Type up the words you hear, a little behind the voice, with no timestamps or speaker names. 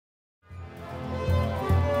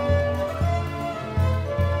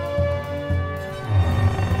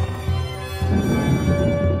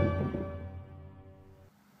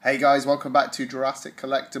Hey guys, welcome back to Jurassic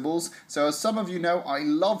Collectibles. So as some of you know, I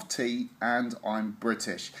love tea and I'm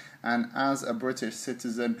British. And as a British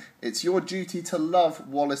citizen, it's your duty to love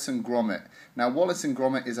Wallace and Gromit. Now Wallace and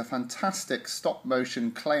Gromit is a fantastic stop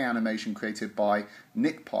motion clay animation created by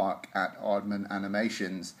Nick Park at Aardman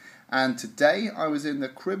Animations. And today I was in the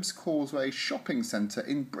Cribs Causeway shopping centre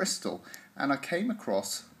in Bristol and I came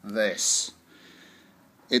across this.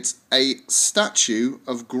 It's a statue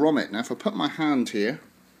of Gromit. Now if I put my hand here,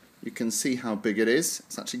 you can see how big it is.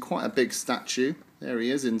 It's actually quite a big statue. There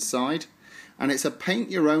he is inside. And it's a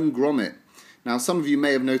paint your own Gromit. Now some of you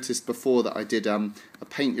may have noticed before that I did a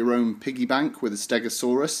paint your own piggy bank with a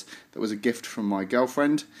Stegosaurus. That was a gift from my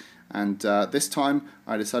girlfriend. And this time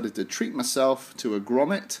I decided to treat myself to a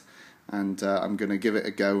Gromit. And I'm going to give it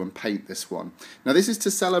a go and paint this one. Now this is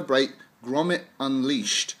to celebrate Gromit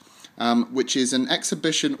Unleashed. Which is an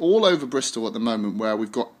exhibition all over Bristol at the moment where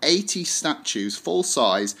we've got 80 statues, full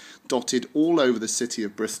size, dotted all over the city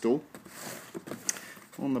of Bristol.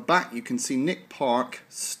 On the back you can see Nick Park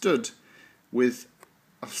stood with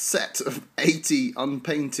a set of 80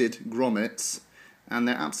 unpainted Gromits, and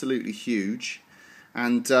they're absolutely huge.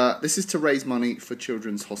 And this is to raise money for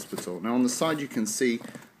Children's Hospital. Now on the side you can see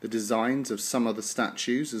the designs of some of the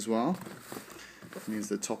statues as well. And here's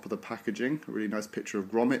the top of the packaging, a really nice picture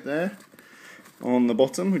of Gromit there. On the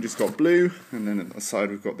bottom we've just got blue, and then at the side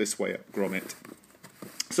we've got this way up Gromit.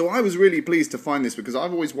 So I was really pleased to find this because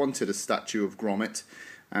I've always wanted a statue of Gromit,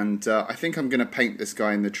 and I think I'm going to paint this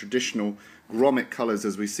guy in the traditional Gromit colours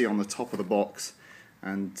as we see on the top of the box,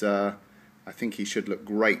 and I think he should look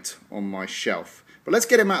great on my shelf. But let's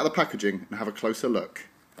get him out of the packaging and have a closer look.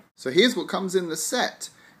 So here's what comes in the set.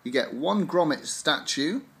 You get one Gromit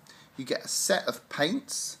statue, you get a set of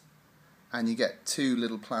paints, and you get two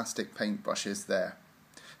little plastic paint brushes there.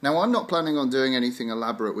 Now I'm not planning on doing anything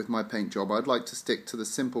elaborate with my paint job. I'd like to stick to the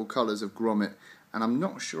simple colours of Gromit, and I'm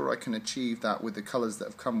not sure I can achieve that with the colours that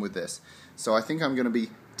have come with this. So I think I'm going to be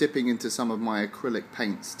dipping into some of my acrylic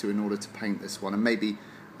paints in order to paint this one, and maybe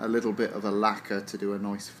a little bit of a lacquer to do a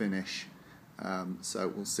nice finish.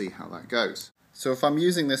 So we'll see how that goes. So if I'm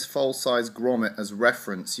using this full-size Gromit as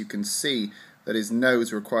reference, you can see that his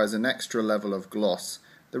nose requires an extra level of gloss.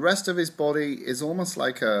 The rest of his body is almost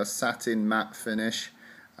like a satin matte finish.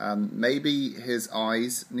 Maybe his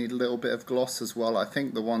eyes need a little bit of gloss as well. I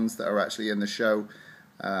think the ones that are actually in the show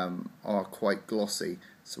are quite glossy.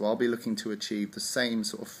 So I'll be looking to achieve the same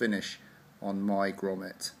sort of finish on my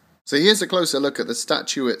Gromit. So here's a closer look at the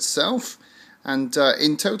statue itself. And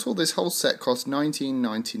in total this whole set cost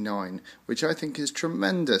 $19.99, which I think is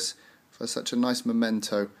tremendous for such a nice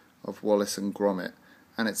memento of Wallace and Gromit.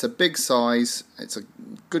 And it's a big size, it's a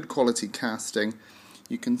good quality casting.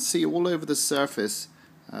 You can see all over the surface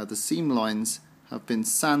the seam lines have been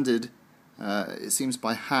sanded, it seems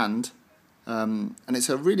by hand, and it's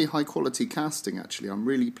a really high quality casting actually. I'm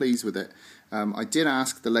really pleased with it. I did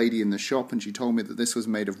ask the lady in the shop and she told me that this was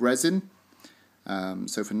made of resin.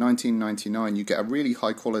 So for $19.99 you get a really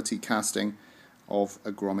high quality casting of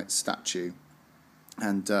a Gromit statue.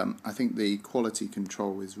 And I think the quality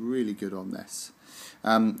control is really good on this.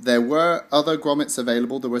 There were other Gromits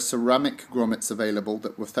available. There were ceramic Gromits available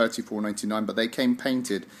that were $34.99, but they came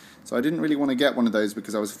painted. So I didn't really want to get one of those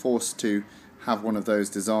because I was forced to have one of those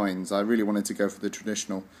designs. I really wanted to go for the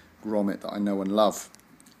traditional Gromit that I know and love.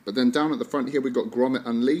 But then down at the front here we've got Gromit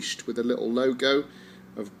Unleashed with a little logo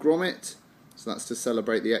of Gromit. So that's to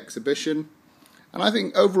celebrate the exhibition. And I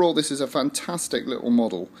think overall this is a fantastic little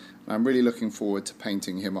model, and I'm really looking forward to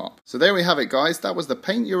painting him up. So there we have it guys, that was the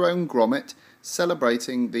Paint Your Own Gromit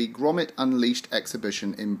celebrating the Gromit Unleashed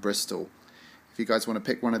exhibition in Bristol. If you guys want to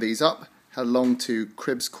pick one of these up, head along to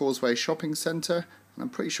Cribs Causeway Shopping Centre, and I'm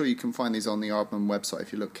pretty sure you can find these on the Aardman website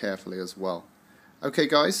if you look carefully as well. Okay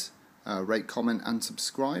guys, rate, comment and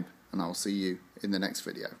subscribe, and I'll see you in the next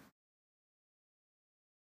video.